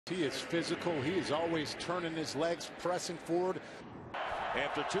He is physical. He is always turning his legs, pressing forward.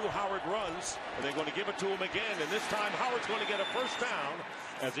 After 2 Howard runs, and they're going to give it to him again, and this time Howard's going to get a first down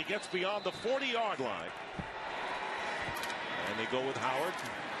as he gets beyond the 40-yard line. And they go with Howard.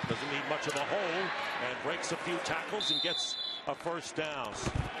 Doesn't need much of a hole, and breaks a few tackles and gets a first down.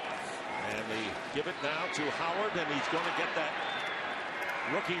 And they give it now to Howard, and he's going to get that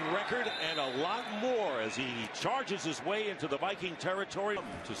rookie record and a lot more as he charges his way into the Viking territory.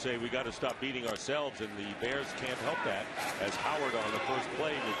 To say we got to stop beating ourselves, and the Bears can't help that, as Howard on the first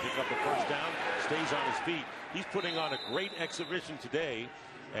play will pick up a first down, stays on his feet. He's putting on a great exhibition today,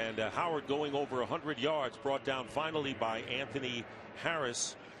 and Howard going over 100 yards, brought down finally by Anthony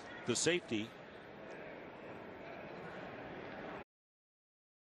Harris, the safety.